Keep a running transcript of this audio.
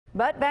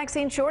But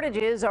vaccine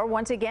shortages are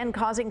once again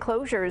causing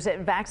closures at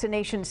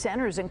vaccination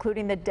centers,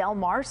 including the Del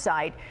Mar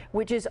site,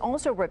 which is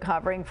also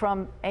recovering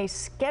from a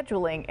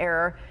scheduling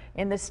error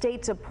in the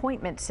state's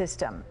appointment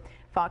system.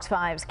 Fox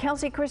 5's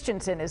Kelsey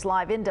Christensen is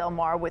live in Del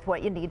Mar with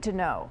what you need to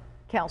know.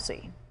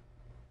 Kelsey.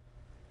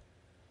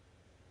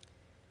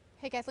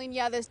 Hey Kathleen,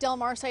 yeah, this Del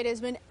Mar site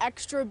has been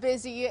extra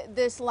busy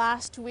this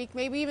last week,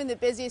 maybe even the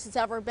busiest it's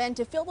ever been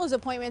to fill those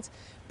appointments.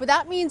 But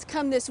that means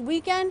come this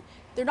weekend,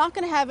 they're not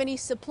going to have any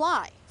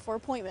supply for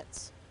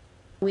appointments.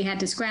 We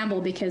had to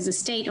scramble because the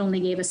state only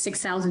gave us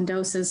 6,000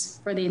 doses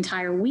for the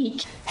entire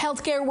week.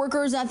 Healthcare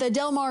workers at the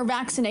Del Mar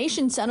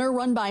Vaccination Center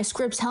run by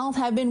Scripps Health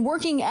have been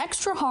working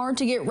extra hard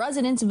to get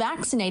residents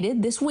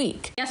vaccinated this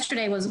week.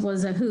 Yesterday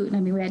was a hoot. I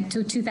mean, we had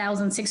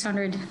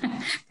 2,600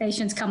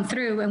 patients come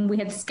through and we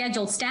had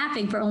scheduled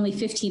staffing for only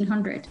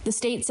 1,500. The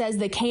state says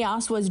the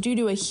chaos was due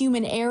to a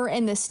human error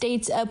in the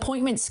state's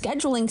appointment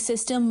scheduling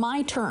system,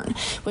 My Turn,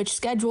 which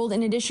scheduled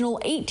an additional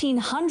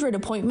 1,800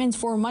 appointments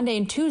for Monday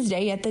and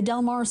Tuesday at the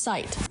Del Mar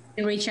site.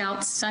 They reached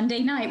out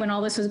Sunday night when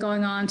all this was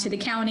going on to the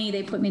county.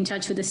 They put me in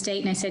touch with the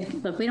state and I said,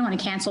 look, we don't want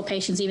to cancel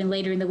patients even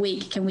later in the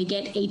week. Can we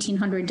get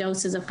 1,800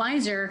 doses of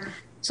Pfizer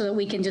so that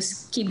we can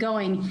just keep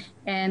going?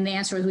 And the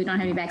answer was, we don't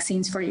have any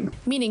vaccines for you.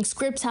 Meaning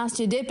Scripps has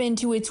to dip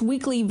into its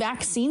weekly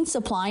vaccine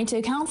supply to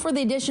account for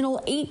the additional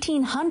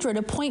 1,800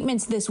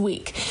 appointments this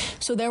week.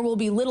 So there will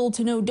be little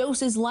to no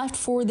doses left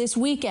for this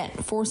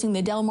weekend, forcing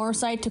the Del Mar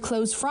site to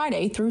close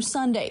Friday through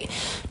Sunday.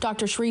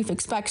 Dr. Sharif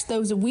expects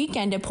those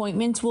weekend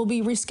appointments will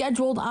be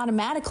rescheduled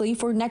automatically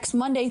for next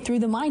Monday through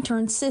the My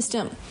Turn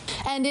system.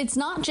 And it's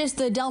not just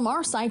the Del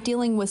Mar site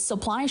dealing with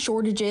supply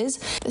shortages.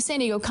 The San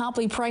Diego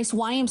Copley Price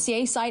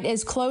YMCA site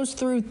is closed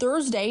through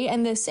Thursday,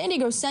 and the San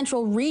Diego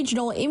Central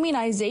Regional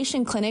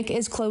Immunization Clinic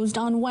is closed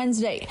on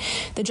Wednesday.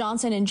 The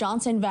Johnson &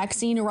 Johnson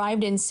vaccine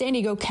arrived in San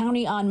Diego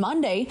County on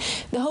Monday.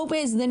 The hope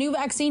is the new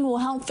vaccine will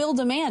help fill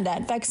demand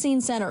at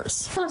vaccine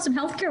centers. We have some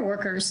healthcare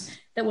workers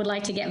that would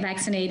like to get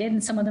vaccinated,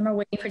 and some of them are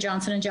waiting for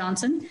Johnson &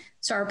 Johnson.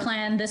 So our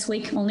plan this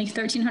week, only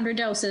 1,300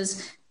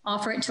 doses,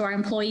 offer it to our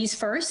employees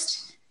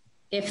first.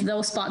 If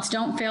those spots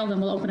don't fill, then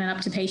we'll open it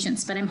up to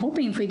patients. But I'm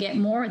hoping if we get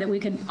more that we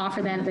could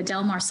offer that at the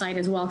Del Mar site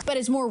as well. But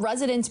as more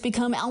residents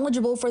become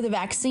eligible for the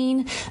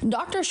vaccine,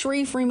 Dr.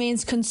 Sharif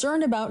remains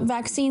concerned about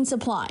vaccine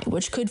supply,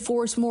 which could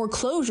force more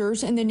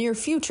closures in the near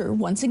future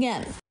once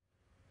again.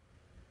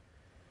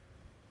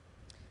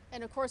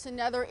 And of course,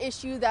 another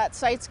issue that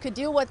sites could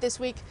deal with this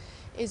week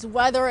is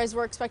weather, as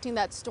we're expecting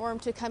that storm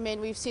to come in.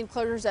 We've seen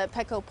closures at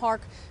Petco Park.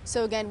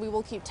 So again, we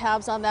will keep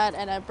tabs on that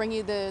and bring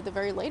you the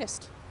very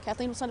latest.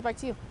 Kathleen, we'll send it back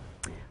to you.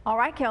 All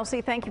right,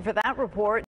 Kelsey, thank you for that report.